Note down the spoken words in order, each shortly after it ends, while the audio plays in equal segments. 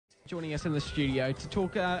joining us in the studio to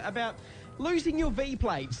talk about losing your V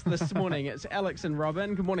plates this morning. It's Alex and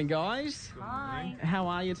Robin. Good morning, guys. Hi. How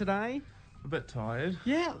are you today? A bit tired.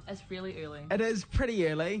 Yeah. It's really early. It is pretty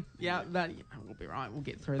early. Yeah, we'll be right. We'll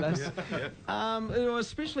get through this.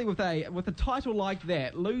 Especially with a title like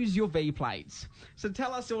that, Lose Your V Plates. So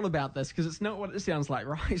tell us all about this, because it's not what it sounds like,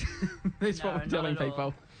 right? That's what we're telling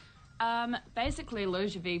people. Basically,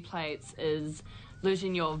 Lose Your V Plates is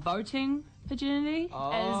losing your voting virginity,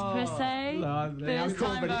 as per se. First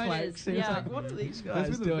time voters. Yeah. Like, what are these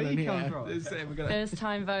guys doing here? First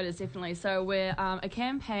time voters, definitely. So we're a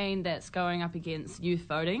campaign that's going up against youth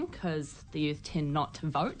voting, because the youth tend not to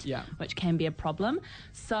vote, which can be a problem.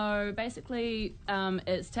 So basically,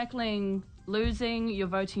 it's tackling losing your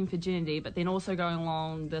voting virginity, but then also going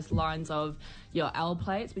along this lines of your L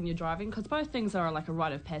plates when you're driving, because both things are like a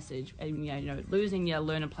rite of passage. And you know, losing your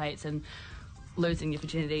learner plates and losing your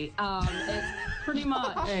virginity. It's pretty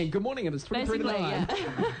much... Hey, good morning, it is 3:39.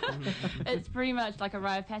 It's pretty much like a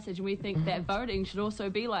rite of passage, and we think that voting should also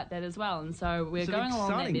be like that as well. And so we're going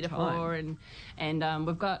along that metaphor, and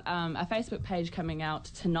we've got a Facebook page coming out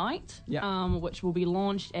tonight, which will be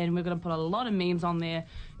launched, and we're going to put a lot of memes on there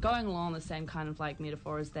going along the same kind of like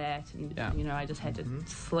metaphor as that. And you know, I just had to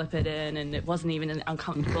slip it in, and it wasn't even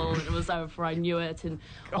uncomfortable, and it was over before I knew it, and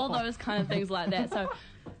all those kind of things like that.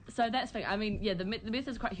 So that's the, I mean, yeah, the myth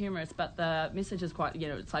is quite humorous, but the message is quite, you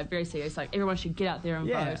know, it's like very serious. Like, everyone should get out there and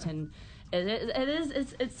vote, and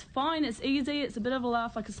it's fine, it's easy, it's a bit of a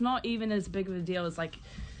laugh. Like, it's not even as big of a deal as like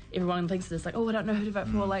everyone thinks it's like, oh, I don't know who to vote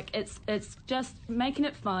for. Like, it's just making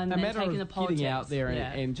it fun and taking the politics. Getting out there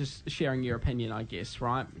and just sharing your opinion, I guess,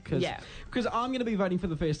 right? Because I'm going to be voting for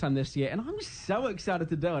the first time this year, and I'm so excited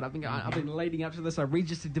to do it. I've been leading up to this. I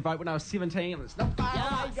registered to vote when I was 17, and it's not far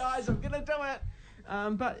away, guys. I'm going to do it.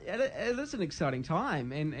 But it is an exciting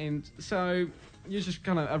time, and so you're just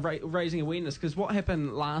kind of raising awareness, because what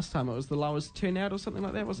happened last time? It was the lowest turnout or something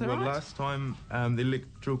like that, was that right? Well, last time the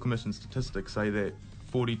Electoral Commission statistics say that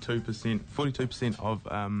 42% of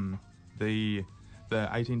the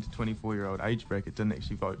 18 to 24-year-old age bracket didn't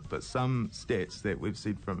actually vote, but some stats that we've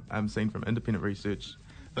seen from independent research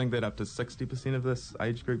think that up to 60% of this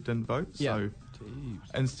age group didn't vote. So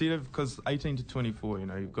instead of, because 18 to 24, you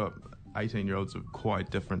know, you've got 18-year-olds are quite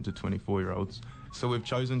different to 24-year-olds. So we've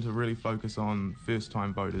chosen to really focus on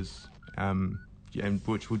first-time voters, and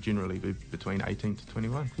which will generally be between 18 to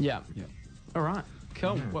 21. Yeah. All right.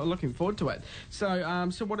 Cool. Yeah. Well, looking forward to it. So,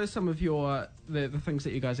 so what are some of the things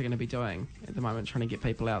that you guys are going to be doing at the moment, trying to get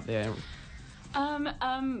people out there?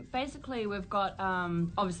 Basically, we've got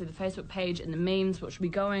obviously the Facebook page and the memes, which will be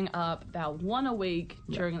going up about one a week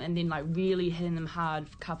during, and then like really hitting them hard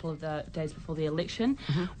a couple of the days before the election.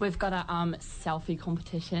 We've got a selfie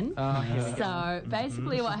competition. So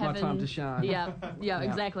basically, what happens? My time to shine. Yeah,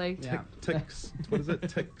 exactly. Ticks. What is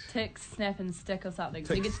it? Ticks, snap, and stick or something.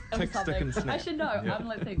 Tick, stick, and snap. I should know. I'm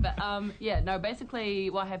like think, but basically,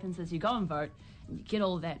 what happens is you go and vote. You get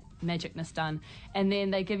all that magicness done, and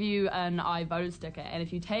then they give you an I voted sticker, and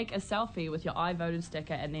if you take a selfie with your I voted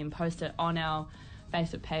sticker and then post it on our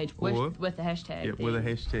Facebook page with the hashtag, with a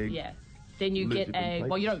hashtag, then you get you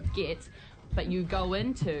don't get, but you go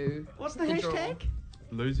into what's the hashtag? Draw.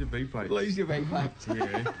 Lose your V plate. Lose your V plate.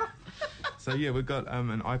 So we've got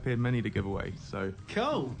an iPad mini to give away. So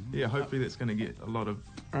cool. Yeah, hopefully that's going to get a lot of.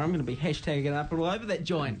 I'm going to be hashtagging up all over that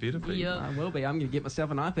joint. Better be. I will be. I'm going to get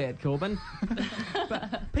myself an iPad, Corbin.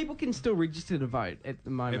 But people can still register to vote at the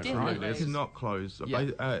moment, Absolutely. right? It's not closed.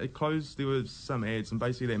 It closed. There was some ads, and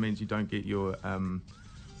basically that means you don't get your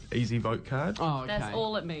easy vote card. Oh, okay. That's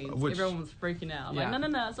all it means. Everyone was freaking out. Like,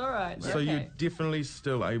 no, it's all right. So you're definitely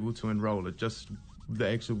still able to enrol. It just the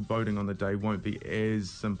actual voting on the day won't be as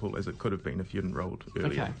simple as it could have been if you'd enrolled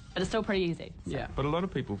earlier. Okay. But it's still pretty easy. So. Yeah. But a lot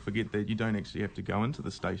of people forget that you don't actually have to go into the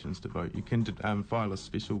stations to vote. You can file a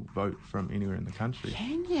special vote from anywhere in the country.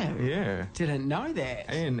 Can you? Yeah. Didn't know that.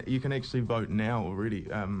 And you can actually vote now already.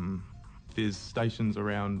 There's stations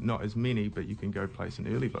around, not as many, but you can go place an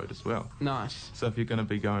early vote as well. Nice. So if you're going to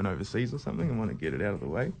be going overseas or something and want to get it out of the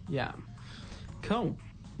way. Yeah. Cool.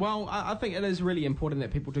 Well, I think it is really important that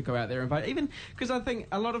people do go out there and vote, even because I think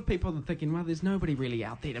a lot of people are thinking, well, there's nobody really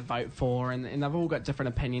out there to vote for, and they've all got different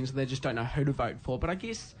opinions, and they just don't know who to vote for. But I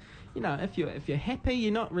guess, you know, if you're happy,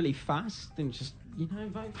 you're not really fussed, then just, you know,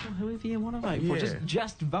 vote for whoever you want to vote for.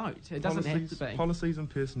 Just vote. It doesn't have to be. Policies and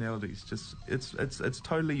personalities, just it's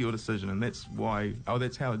totally your decision, and that's why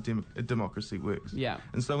that's how a democracy works. Yeah.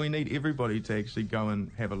 And so we need everybody to actually go and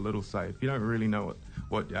have a little say. If you don't really know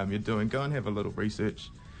what you're doing, go and have a little research.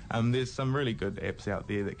 There's some really good apps out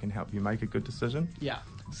there that can help you make a good decision. Yeah.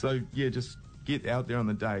 So, just get out there on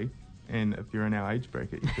the day and if you're in our age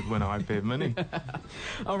bracket, you could win an iPad Mini.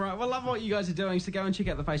 All right, well, love what you guys are doing, so go and check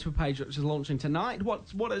out the Facebook page, which is launching tonight.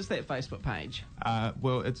 What is that Facebook page?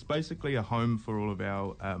 Well, it's basically a home for all of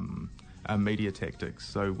our media tactics.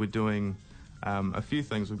 So we're doing a few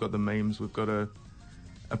things. We've got the memes. We've got a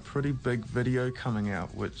pretty big video coming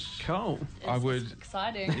out, which cool. It's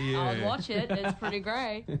exciting. Yeah. I would watch it. It's pretty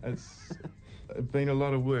great. It's been a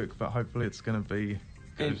lot of work, but hopefully it's going to be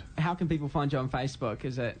good. And how can people find you on Facebook?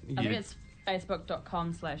 Is it? I think it's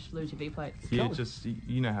facebook.com/LouTVplates. Yeah, Cool. just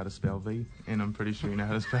you know how to spell V, and I'm pretty sure you know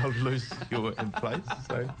how to spell lose your in place.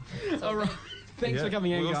 So, all right. Thanks for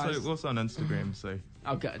coming in, guys. We're also on Instagram, so.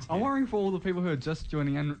 Oh, good. I'm worrying for all the people who are just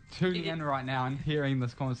tuning in right now and hearing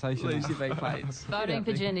this conversation. Lucy V plates. Voting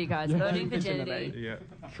for Ginny, guys. Voting for Ginny. Yeah.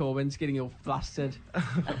 Corbyn's getting all flustered.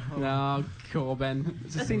 No, Corbyn.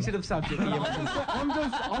 It's a sensitive subject.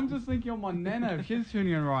 I'm just thinking of my nana. If she's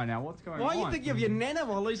tuning in right now, what's going on? Why are you thinking of your nana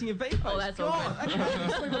while losing your V plates? Oh, that's all good. Okay,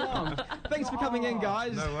 let's move along. Thanks for coming in,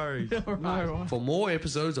 guys. No worries. All right. For more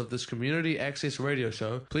episodes of this community access radio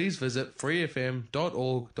show, please visit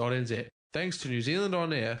freefm.org.nz. Thanks to New Zealand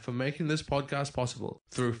On Air for making this podcast possible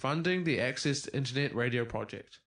through funding the Access Internet Radio Project.